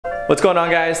What's going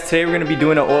on, guys? Today we're going to be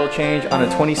doing an oil change on a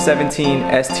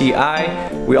 2017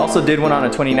 STI. We also did one on a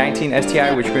 2019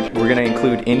 STI, which we're going to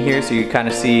include in here so you kind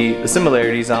of see the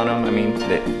similarities on them. I mean,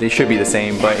 they should be the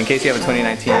same, but in case you have a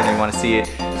 2019 and you want to see it,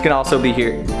 it's going to also be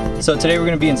here. So today we're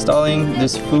going to be installing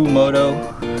this Fumoto,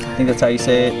 I think that's how you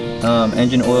say it,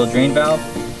 engine oil drain valve.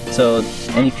 So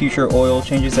any future oil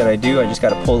changes that I do, I just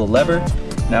got to pull the lever,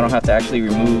 and I don't have to actually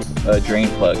remove a drain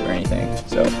plug or anything.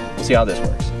 So we'll see how this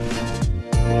works.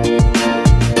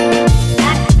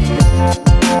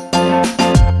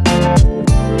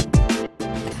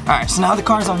 Alright, so now the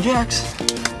car's on jacks.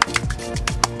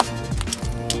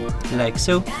 Like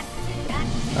so.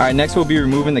 Alright, next we'll be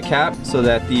removing the cap so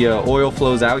that the oil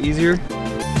flows out easier.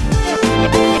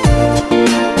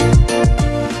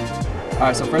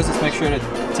 Alright, so first let's make sure to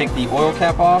take the oil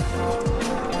cap off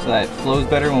so that it flows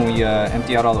better when we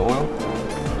empty out all the oil.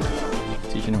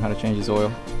 Teaching him how to change his oil.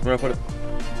 Where do I put it?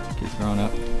 Kid's growing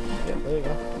up. Yeah, there you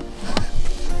go.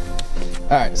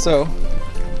 Alright, so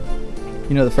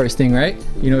you know the first thing, right?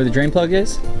 You know where the drain plug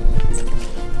is?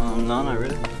 No, not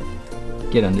really.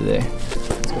 Get under there.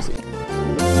 Let's go see.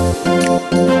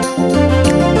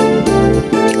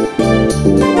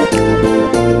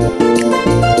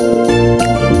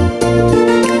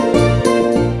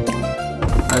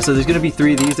 Alright, so there's gonna be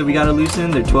 3 of these that we gotta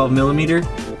loosen. They're 12 millimeter.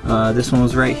 This one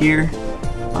was right here.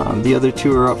 The other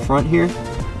 2 are up front here.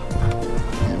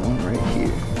 And one right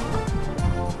here.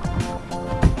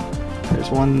 There's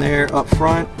one there up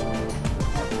front.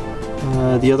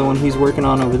 The other one he's working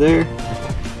on over there.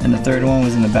 And the third one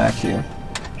was in the back here.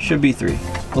 Should be 3.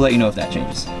 We'll let you know if that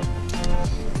changes.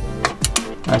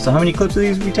 Alright, so how many clips of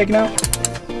these are we taking out?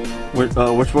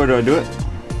 Which way do I do it?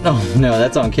 No,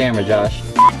 that's on camera, Josh.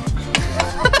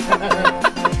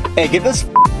 Hey, get this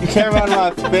camera out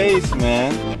of my face,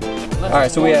 man.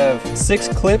 Alright, so we have 6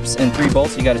 clips and 3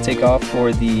 bolts you got to take off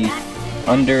for the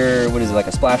under, what is it, like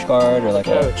a splash guard or like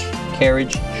a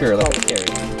carriage? Sure, like a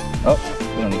carriage. Oh,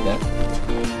 we don't need that.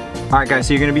 Alright guys,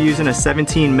 so you're going to be using a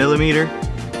 17 millimeter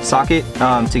socket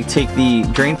to take the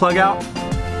drain plug out.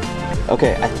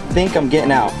 Okay, I think I'm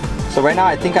getting out. So right now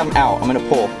I think I'm out. I'm going to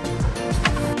pull.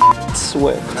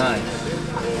 Swift. Nice.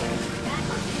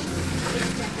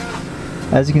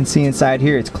 As you can see inside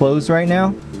here, it's closed right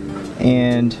now.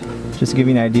 And just to give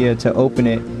you an idea, to open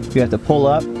it, you have to pull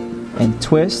up and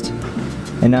twist.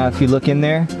 And now if you look in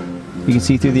there, you can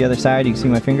see through the other side, you can see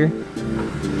my finger.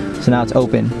 So now it's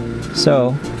open.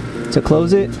 So to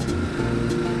close it,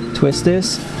 twist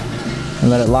this and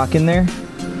let it lock in there.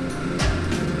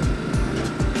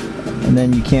 And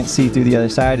then you can't see through the other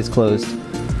side, it's closed.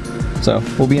 So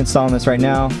we'll be installing this right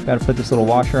now. Got to put this little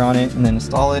washer on it and then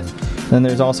install it. Then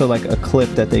there's also like a clip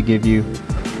that they give you,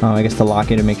 I guess, to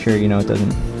lock it and make sure, you know, it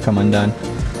doesn't come undone.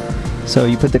 So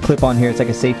you put the clip on here, it's like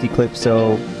a safety clip,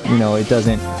 so you know it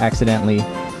doesn't accidentally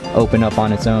open up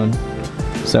on its own.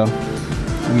 So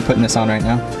we'll be putting this on right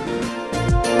now.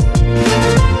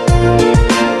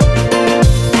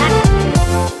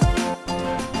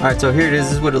 Alright, so here it is.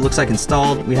 This is what it looks like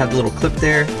installed. We have the little clip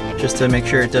there just to make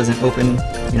sure it doesn't open,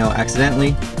 you know,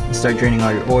 accidentally and start draining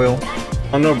all your oil.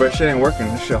 I know, but shit ain't working.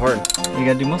 This shit hard. You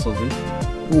gotta do muscles, dude.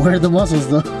 Where are the muscles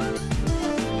though?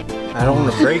 I don't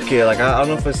want to break it. Like, I don't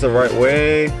know if it's the right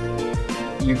way.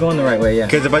 You're going the right way, yeah.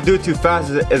 Because if I do it too fast,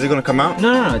 is it going to come out?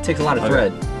 No, it takes a lot of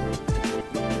thread.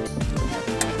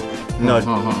 No,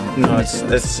 no, it's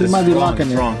might be wrong, locking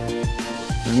it's it. wrong.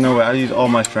 There's no way. I use all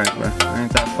my strength, bro. I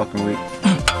ain't that fucking weak.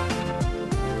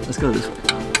 Let's go this way.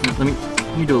 Let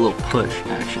me do a little push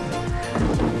action.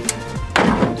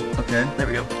 Okay, there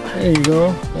we go. There you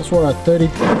go. That's what a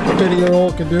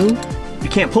 30-year-old can do. You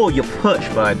can't pull, you push,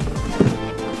 bud.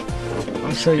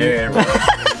 I'm scared, bro.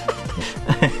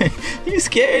 You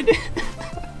scared?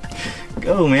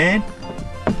 Go, man.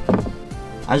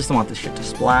 I just don't want this shit to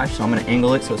splash, so I'm gonna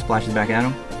angle it so it splashes back at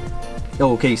him.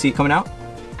 Oh, okay, you see it coming out?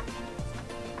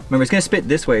 Remember, it's gonna spit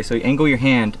this way, so you angle your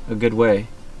hand a good way.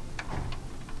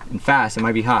 And fast, it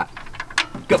might be hot.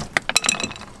 Go.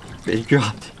 It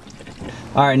dropped.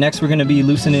 All right, next we're gonna be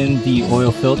loosening the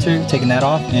oil filter, taking that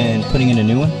off and putting in a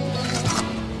new one.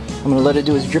 I'm gonna let it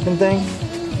do its dripping thing.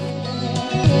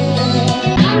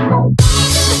 Oh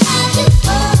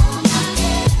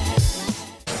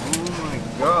my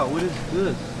god, what is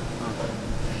this?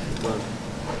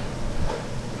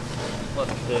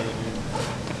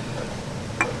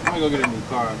 I'm gonna go get a new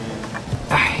car, man.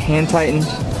 Hand tightened.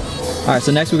 All right,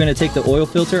 so next we're gonna take the oil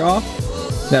filter off.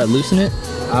 Gotta loosen it.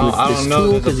 I don't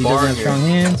know, because he doesn't have strong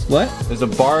hands. What? There's a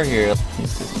bar here.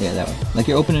 Yeah, that way. Like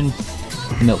you're opening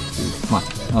milk, dude. Come on.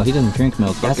 Oh, he doesn't drink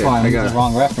milk. That's why I'm using the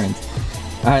wrong reference.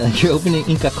 Alright, like you're opening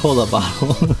Inca Cola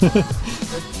bottle.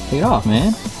 Take it off,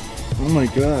 man. Oh my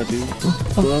god, dude.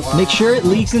 Oh, make sure it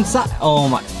leaks inside. Oh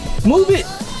my. Move it!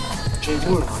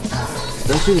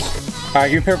 That's just...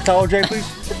 Alright, give me a paper towel, Jay, please.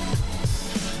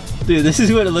 Dude, this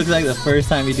is what it looks like the first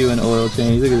time you do an oil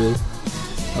change. Look at this.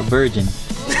 A virgin.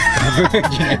 A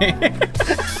virgin.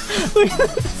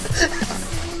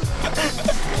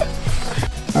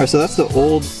 Alright, so that's the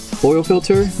old oil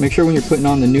filter. Make sure when you're putting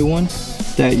on the new one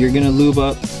that you're gonna lube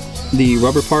up the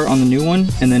rubber part on the new one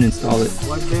and then install it.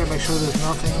 Right there, make sure there's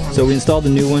nothing. So we installed the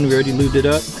new one, we already lubed it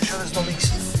up. Make sure there's no leaks.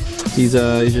 He's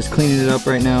just cleaning it up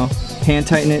right now. Hand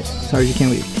tighten it as hard as you can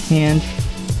with your hand.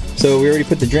 So we already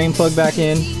put the drain plug back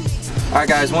in. Alright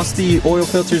guys, once the oil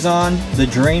filter's on, the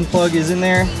drain plug is in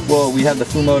there. Well, we have the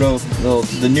Fumoto,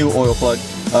 the new oil plug.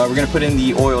 We're gonna put in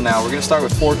the oil now. We're gonna start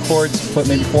with 4 quarts, put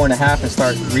maybe 4.5 and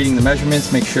start reading the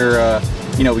measurements, make sure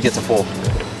you know, we get to full.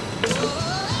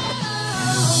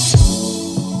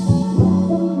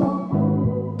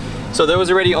 So there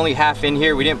was already only half in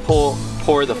here. We didn't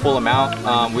pour the full amount.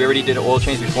 We already did an oil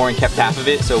change before and kept half of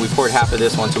it, so we poured half of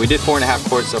this one. So we did 4.5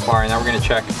 quarts so far, and now we're gonna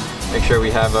check, make sure we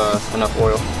have enough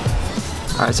oil.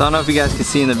 All right, so I don't know if you guys can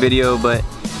see in the video, but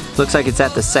it looks like it's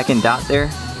at the second dot there.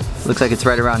 Looks like it's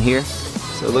right around here.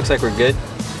 So it looks like we're good.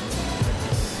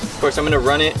 Of course, I'm gonna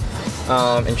run it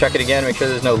and check it again, make sure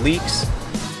there's no leaks.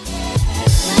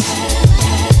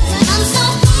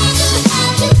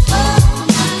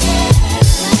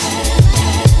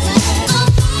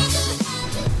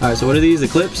 All right, so what are these, the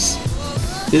clips?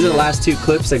 These are the last 2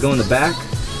 clips that go in the back.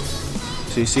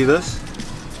 So you see this?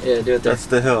 Yeah, do it there. That's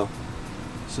the hill.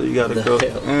 So you gotta go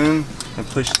in and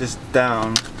push this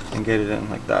down and get it in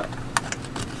like that.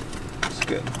 That's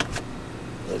good.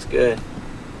 That's good.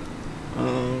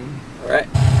 All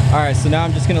right, so now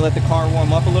I'm just gonna let the car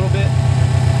warm up a little bit.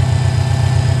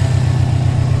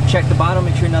 Check the bottom,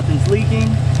 make sure nothing's leaking.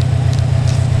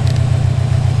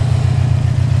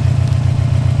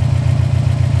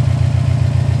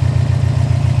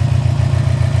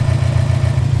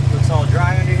 Looks all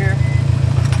dry under here.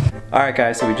 Alright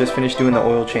guys, so we just finished doing the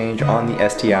oil change on the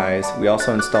STIs. We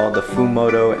also installed the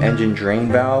Fumoto engine drain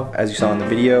valve, as you saw in the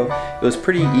video. It was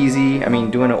pretty easy. I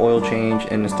mean, doing an oil change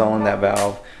and installing that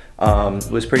valve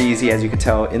was pretty easy, as you could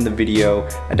tell in the video.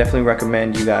 I definitely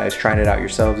recommend you guys trying it out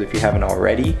yourselves if you haven't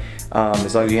already.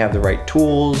 As long as you have the right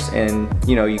tools and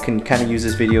you know, you can kind of use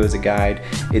this video as a guide.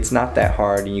 It's not that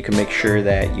hard, and you can make sure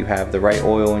that you have the right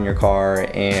oil in your car,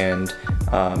 and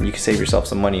you can save yourself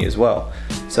some money as well.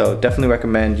 So definitely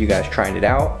recommend you guys trying it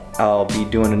out. I'll be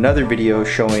doing another video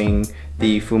showing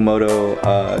the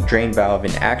Fumoto drain valve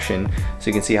in action, so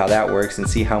you can see how that works and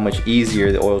see how much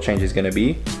easier the oil change is going to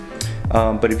be.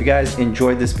 But if you guys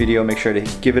enjoyed this video, make sure to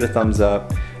give it a thumbs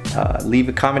up. Leave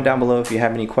a comment down below if you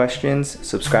have any questions.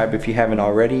 Subscribe if you haven't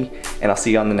already, and I'll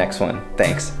see you on the next one.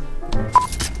 Thanks.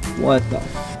 What the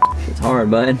f? It's hard,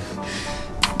 bud.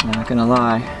 Not gonna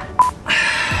lie.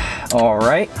 All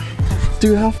right.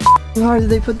 Dude, how hard did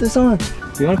they put this on?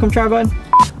 You wanna come try, bud?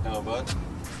 No, bud.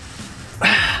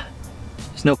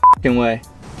 There's no f***ing way.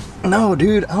 No,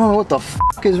 dude, I don't know what the f***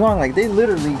 is wrong. Like, they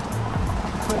literally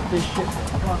put this shit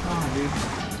the fuck on, dude.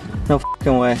 No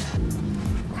f***ing way.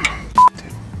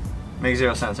 Makes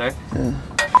 0 sense, right? Yeah.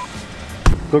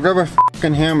 Go grab a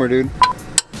f***ing hammer, dude.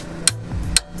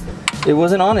 It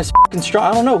wasn't on as f***ing strong.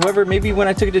 I don't know, whoever, maybe when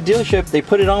I took it to dealership, they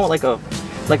put it on with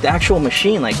like the actual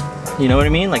machine, like, you know what I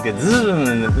mean? Like they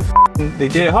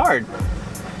did it hard.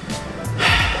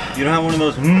 You don't have one of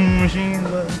those machines,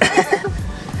 but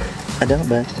I don't,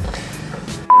 man.